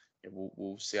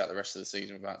we'll see out the rest of the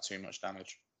season without too much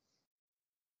damage.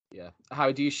 Yeah.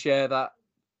 How do you share that?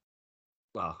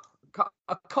 Well,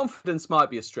 confidence might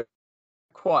be a stretch.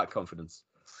 Quiet confidence.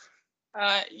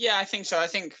 Yeah, I think so. I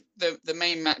think the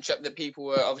main matchup that people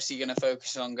were obviously going to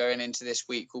focus on going into this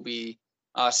week will be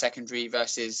our secondary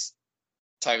versus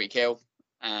Tyreek Hill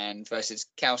and versus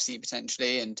Kelsey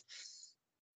potentially. And,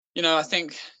 I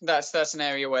think that's an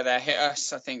area where they hit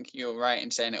us. I think you're right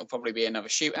in saying it'll probably be another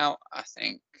shootout, I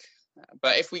think.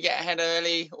 But if we get ahead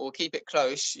early or keep it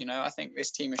close, I think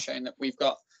this team has shown that we've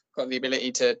got the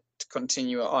ability to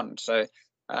continue it on. So,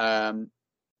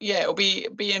 yeah, it'll be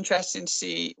interesting to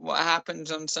see what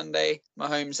happens on Sunday.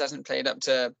 Mahomes hasn't played up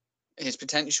to his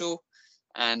potential.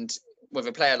 And with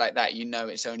a player like that,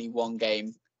 it's only one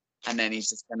game. And then he's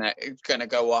just gonna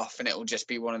go off, and it'll just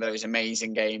be one of those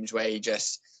amazing games where he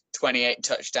just 28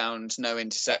 touchdowns, no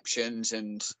interceptions,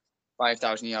 and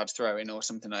 5,000 yards throwing or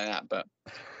something like that. But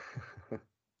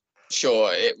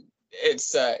sure, it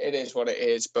is what it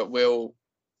is. But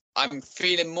I'm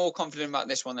feeling more confident about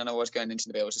this one than I was going into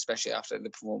the Bills, especially after the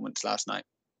performance last night.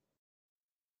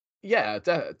 Yeah,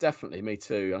 definitely. Me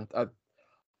too.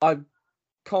 I'm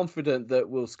confident that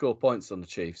we'll score points on the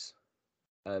Chiefs.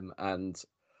 And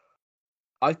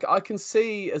I can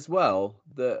see as well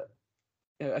that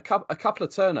a couple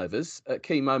of turnovers at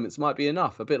key moments might be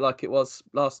enough, a bit like it was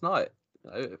last night.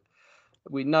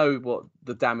 We know what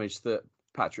the damage that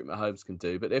Patrick Mahomes can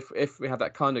do, but if we have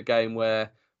that kind of game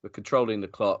where we're controlling the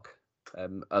clock,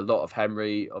 a lot of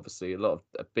Henry, obviously a lot of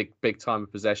a big time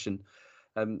of possession,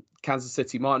 Kansas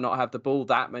City might not have the ball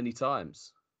that many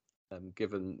times,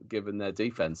 given their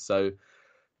defense. So,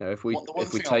 if we I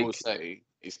will say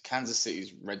is Kansas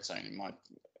City's red zone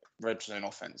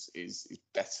offense is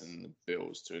better than the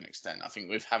Bills to an extent. I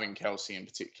think with having Kelsey in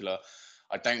particular,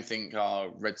 I don't think our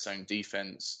red zone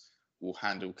defense will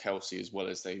handle Kelsey as well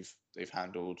as they've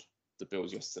handled the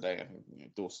Bills yesterday. I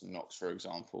think Dawson Knox, for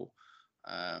example.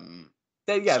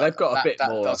 They've got a bit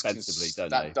more offensively,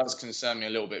 don't they? That does concern me a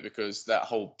little bit, because that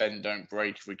whole bend don't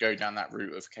break. If we go down that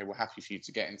route of we're happy for you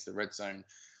to get into the red zone,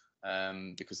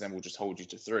 because then we'll just hold you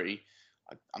to 3.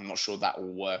 I'm not sure that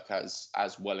will work as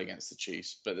well against the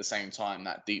Chiefs. But at the same time,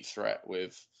 that deep threat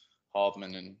with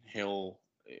Hardman and Hill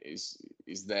is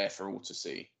there for all to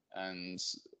see, and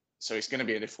so it's going to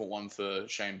be a difficult one for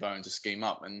Shane Bowen to scheme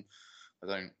up. And I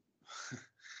don't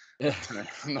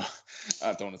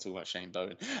want to talk about Shane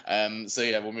Bowen. So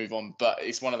yeah, we'll move on. But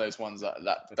it's one of those ones that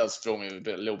does fill me with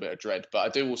a little bit of dread. But I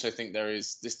do also think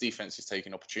this defense is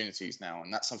taking opportunities now,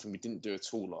 and that's something we didn't do at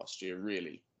all last year.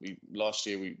 Really, last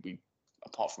year we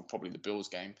apart from probably the Bills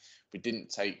game, we didn't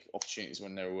take opportunities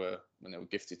when they were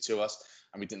gifted to us,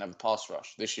 and we didn't have a pass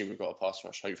rush. This year we've got a pass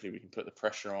rush. Hopefully we can put the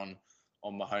pressure on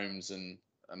Mahomes and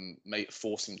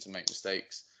force him to make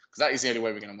mistakes, because that is the only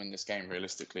way we're going to win this game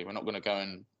realistically. We're not going to go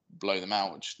and blow them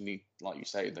out. We just need, like you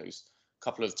say, those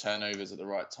couple of turnovers at the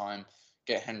right time,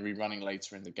 get Henry running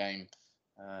later in the game,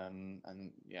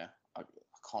 and yeah, I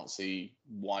can't see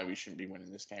why we shouldn't be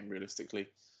winning this game realistically.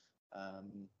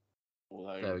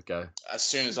 Although, there we go. As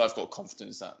soon as I've got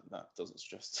confidence, that doesn't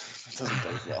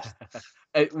bode well.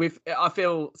 I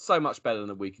feel so much better than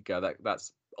a week ago.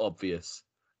 That's obvious.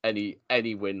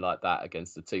 Any win like that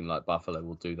against a team like Buffalo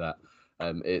will do that.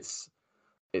 It's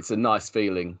a nice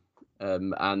feeling,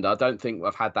 and I don't think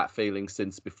I've had that feeling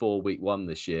since before week 1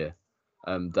 this year.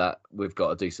 that we've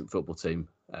got a decent football team.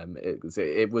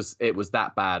 It was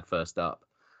that bad first up,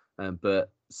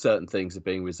 but certain things are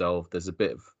being resolved. There's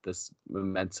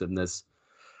momentum. There's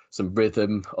some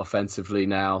rhythm offensively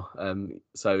now.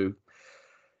 So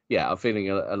yeah, I'm feeling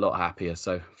a lot happier.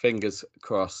 So fingers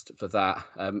crossed for that.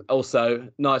 Also,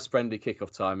 nice friendly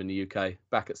kickoff time in the UK,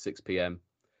 back at 6 p.m.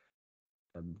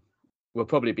 We'll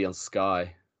probably be on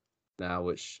Sky now,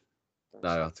 which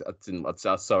no, I didn't.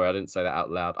 Sorry, I didn't say that out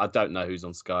loud. I don't know who's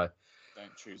on Sky.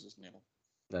 Don't choose us,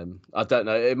 Neil. I don't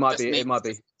know. It might Just be. me. It might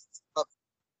be.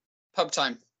 Pub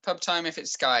time. Pub time if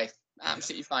it's Sky.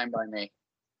 Absolutely fine by me.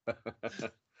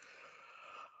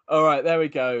 All right, there we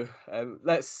go.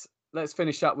 Let's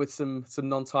finish up with some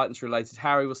non-Titans related.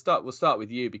 Harry, we'll start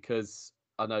with you because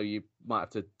I know you might have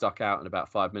to duck out in about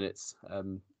 5 minutes.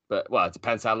 But well, it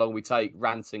depends how long we take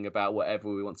ranting about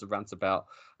whatever we want to rant about.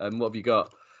 What have you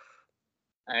got?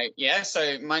 Yeah,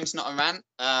 so mine's not a rant.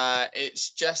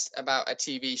 It's just about a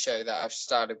TV show that I've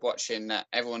started watching that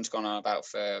everyone's gone on about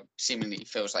for seemingly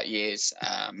feels like years,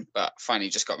 but finally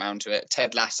just got round to it.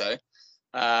 Ted Lasso.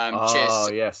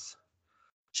 Yes.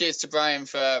 Cheers to Brian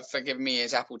for giving me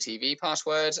his Apple TV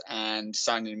password and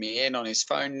signing me in on his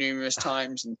phone numerous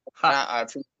times and that. I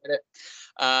appreciate it.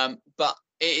 But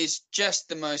it is just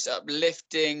the most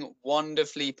uplifting,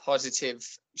 wonderfully positive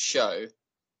show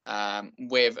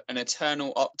with an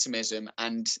eternal optimism.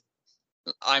 And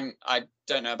I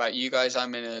don't know about you guys,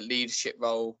 I'm in a leadership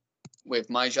role with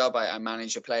my job. I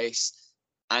manage a place.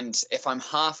 And if I'm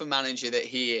half a manager that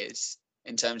he is,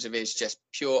 in terms of his just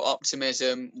pure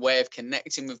optimism, way of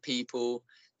connecting with people,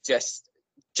 just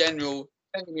general,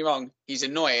 don't get me wrong, he's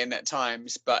annoying at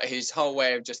times, but his whole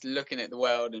way of just looking at the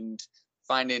world and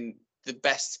finding the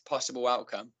best possible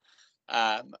outcome,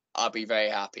 I'll be very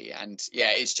happy. And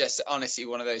yeah, it's just honestly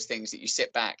one of those things that you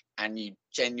sit back and you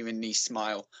genuinely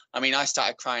smile. I mean, I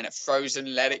started crying at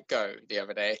Frozen Let It Go the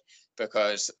other day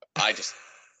because I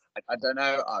don't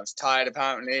know, I was tired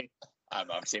apparently. I'm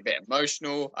obviously a bit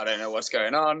emotional. I don't know what's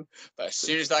going on, but as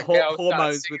soon as that girl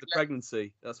hormones with the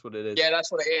pregnancy, that's what it is. Yeah, that's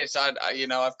what it is.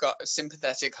 I've got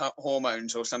sympathetic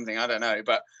hormones or something. I don't know,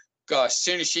 but God, as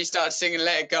soon as she started singing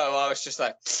 "Let It Go," I was just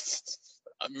like,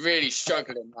 I'm really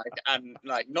struggling,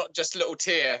 like not just a little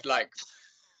tear, like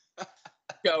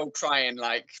girl crying,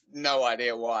 like no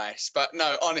idea why. But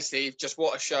no, honestly, just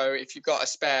what a show. If you've got a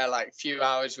spare like few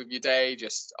hours with your day,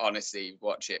 just honestly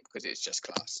watch it because it's just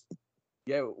class.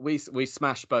 Yeah, we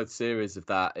smashed both series of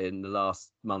that in the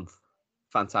last month.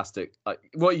 Fantastic. Like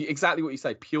exactly what you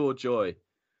say, pure joy.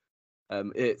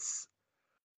 It's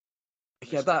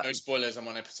no spoilers. I'm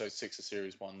on episode 6 of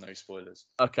series 1. No spoilers.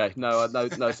 Okay,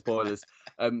 no spoilers.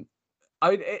 I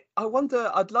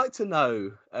wonder. I'd like to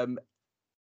know.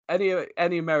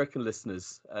 Any American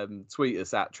listeners, tweet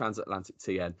us at Transatlantic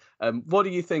TN. What do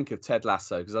you think of Ted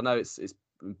Lasso? Because I know it's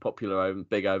popular and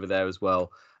big over there as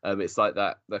well. It's like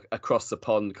that across the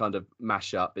pond kind of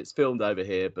mashup. It's filmed over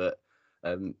here, but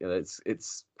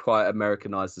it's quite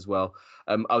Americanized as well.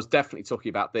 I was definitely talking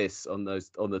about this on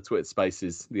the Twitter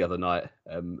Spaces the other night.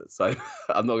 So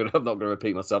I'm not gonna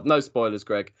repeat myself. No spoilers,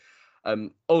 Greg.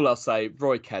 All I'll say,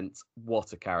 Roy Kent,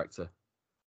 what a character!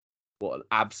 What an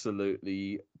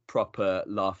absolutely proper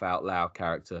laugh out loud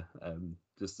character.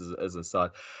 Just as an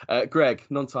aside, Greg,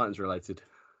 non-Titans related.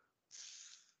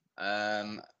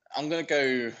 I'm going to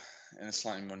go in a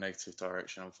slightly more negative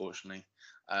direction, unfortunately.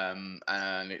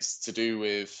 And it's to do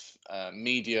with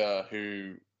media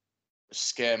who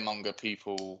scaremonger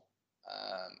people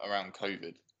around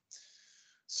COVID.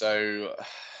 So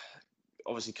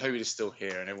obviously COVID is still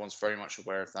here and everyone's very much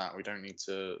aware of that. We don't need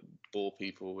to bore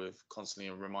people with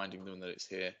constantly reminding them that it's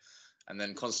here and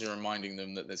then constantly reminding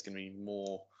them that there's going to be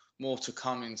more to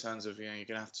come in terms of, you're going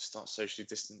to have to start socially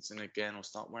distancing again or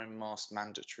start wearing masks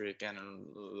mandatory again. And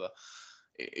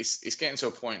it's getting to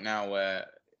a point now where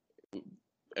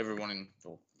everyone,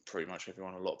 or pretty much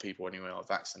everyone, a lot of people anyway, are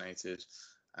vaccinated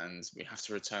and we have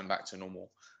to return back to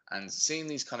normal. And seeing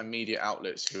these kind of media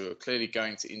outlets who are clearly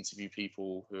going to interview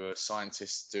people who are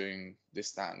scientists doing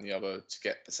this, that, and the other to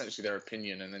get essentially their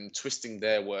opinion and then twisting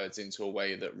their words into a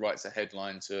way that writes a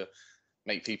headline to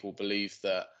make people believe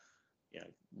that,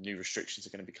 new restrictions are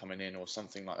going to be coming in or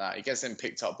something like that. It gets then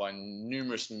picked up by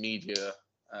numerous media,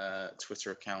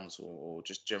 Twitter accounts or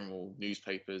just general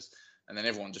newspapers. And then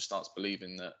everyone just starts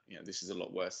believing that, this is a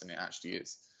lot worse than it actually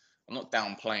is. I'm not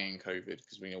downplaying COVID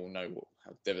because we all know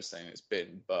how devastating it's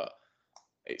been, but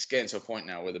it's getting to a point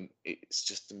now where it's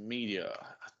just the media.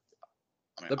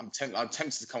 I mean, I'm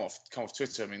tempted to come off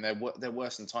Twitter. I mean, they're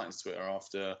worse than Titans Twitter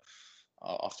after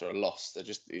a loss.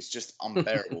 It's just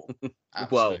unbearable.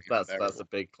 Well, that's a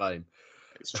big claim.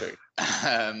 It's true.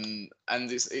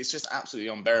 And it's just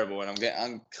absolutely unbearable. And I'm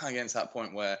kind of getting to that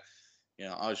point where, you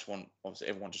know, obviously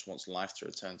everyone just wants life to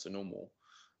return to normal.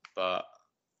 But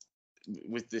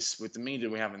with the media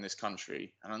we have in this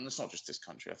country, and it's not just this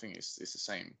country, I think it's the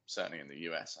same, certainly in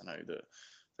the US. I know that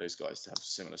those guys have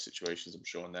similar situations, I'm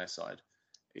sure, on their side.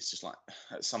 It's just like,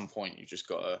 at some point, you just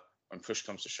got to, when push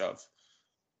comes to shove,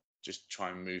 just try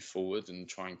and move forward and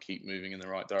try and keep moving in the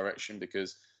right direction,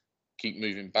 because keep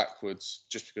moving backwards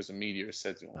just because the media has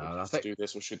said, oh, we have to do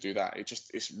this or should do that.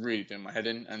 It's really doing my head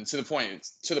in. And to the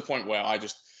point where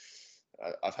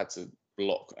I've had to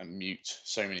block and mute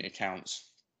so many accounts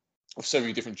of so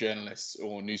many different journalists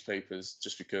or newspapers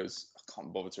just because I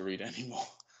can't bother to read it anymore.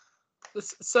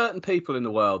 There's certain people in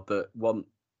the world that want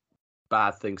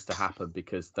bad things to happen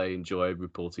because they enjoy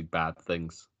reporting bad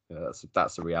things.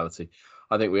 That's the reality.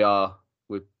 I think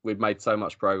we've made so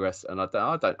much progress, and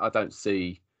I don't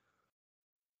see,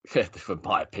 for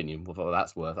my opinion, whatever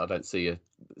that's worth, I don't see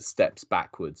steps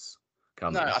backwards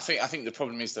coming. No, I think the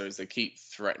problem is though is they keep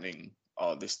threatening,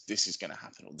 oh, this is going to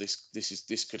happen, or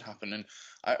this could happen. And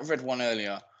I read one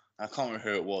earlier. I can't remember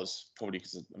who it was, probably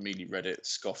because I immediately read it,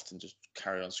 scoffed, and just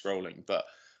carried on scrolling. But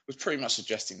it was pretty much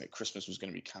suggesting that Christmas was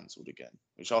going to be cancelled again,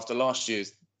 which after last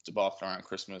year's debacle around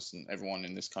Christmas and everyone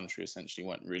in this country essentially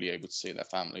weren't really able to see their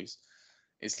families,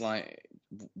 it's like,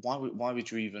 why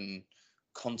would you even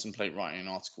contemplate writing an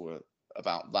article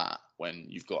about that when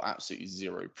you've got absolutely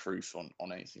zero proof on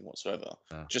anything whatsoever?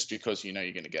 Yeah. Just because you know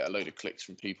you're going to get a load of clicks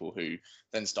from people who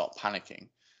then start panicking.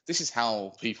 This is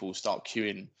how people start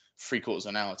queuing 3/4 of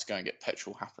an hour to go and get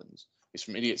petrol happens. It's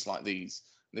from idiots like these.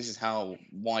 This is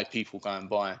why people go and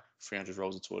buy 300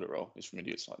 rolls of toilet roll. It's from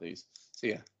idiots like these. So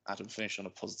yeah, Adam, finish on a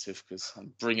positive because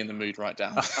I'm bringing the mood right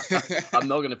down. I'm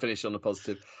not going to finish on a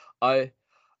positive.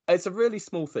 It's a really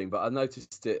small thing, but I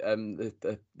noticed it.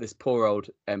 This poor old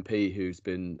MP who's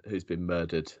been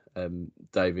murdered,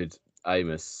 David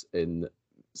Amos in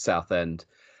Southend.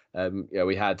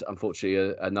 We had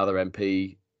unfortunately another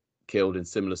MP killed in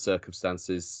similar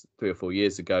circumstances 3 or 4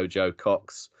 years ago, Joe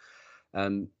Cox,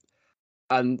 and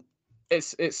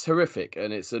it's horrific,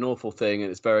 and it's an awful thing,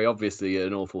 and it's very obviously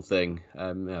an awful thing.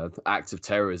 Act of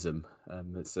terrorism.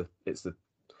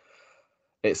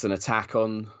 It's an attack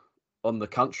on the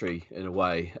country in a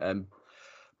way.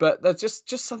 But there's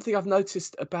just something I've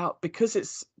noticed about,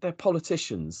 because they're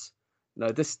politicians. No,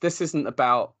 this isn't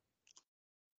about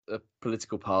a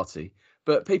political party,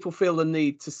 but people feel the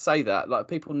need to say that. Like,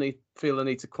 people feel the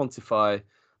need to quantify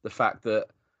the fact that,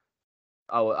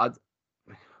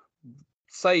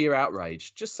 say you're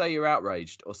outraged. Just say you're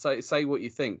outraged, or say what you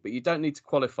think, but you don't need to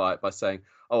qualify it by saying,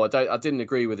 "Oh, I didn't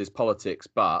agree with his politics,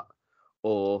 but,"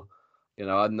 or, you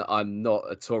know, I'm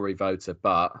not a Tory voter,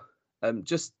 but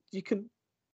just you can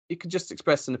just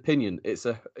express an opinion. It's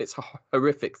a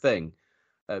horrific thing.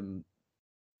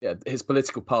 His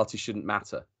political party shouldn't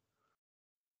matter.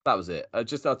 That was it. I've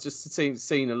just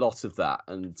seen a lot of that,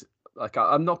 and like,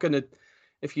 I'm not gonna,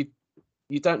 if you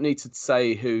don't need to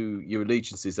say who your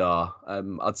allegiances are.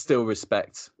 I'd still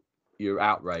respect your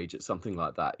outrage at something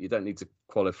like that. You don't need to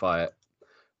qualify it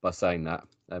by saying that.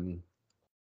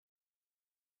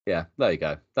 Yeah, there you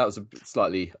go. That was a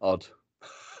slightly odd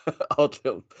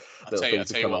little I'll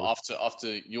tell you what,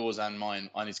 after yours and mine,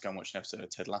 I need to go and watch an episode of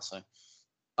Ted Lasso.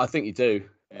 I think you do.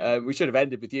 Yeah. We should have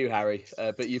ended with you, Harry,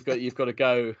 but you've got to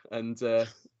go and sort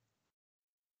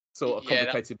of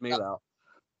complicated meal out.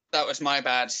 That was my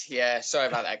bad. Yeah, sorry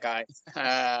about that, guys.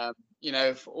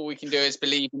 All we can do is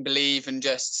believe and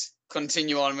just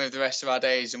continue on with the rest of our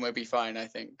days, and we'll be fine, I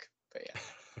think. But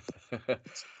yeah.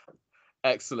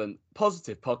 Excellent.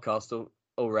 Positive podcast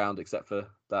all round, except for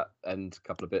that end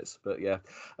couple of bits. But yeah,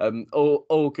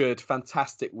 all good.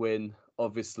 Fantastic win,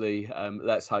 obviously.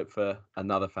 Let's hope for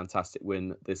another fantastic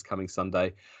win this coming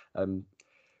Sunday.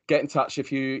 Get in touch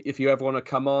if you ever want to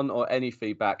come on, or any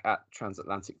feedback at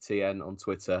Transatlantic TN on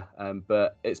Twitter.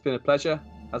 But it's been a pleasure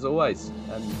as always.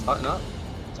 Tighten up.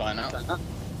 Tighten up.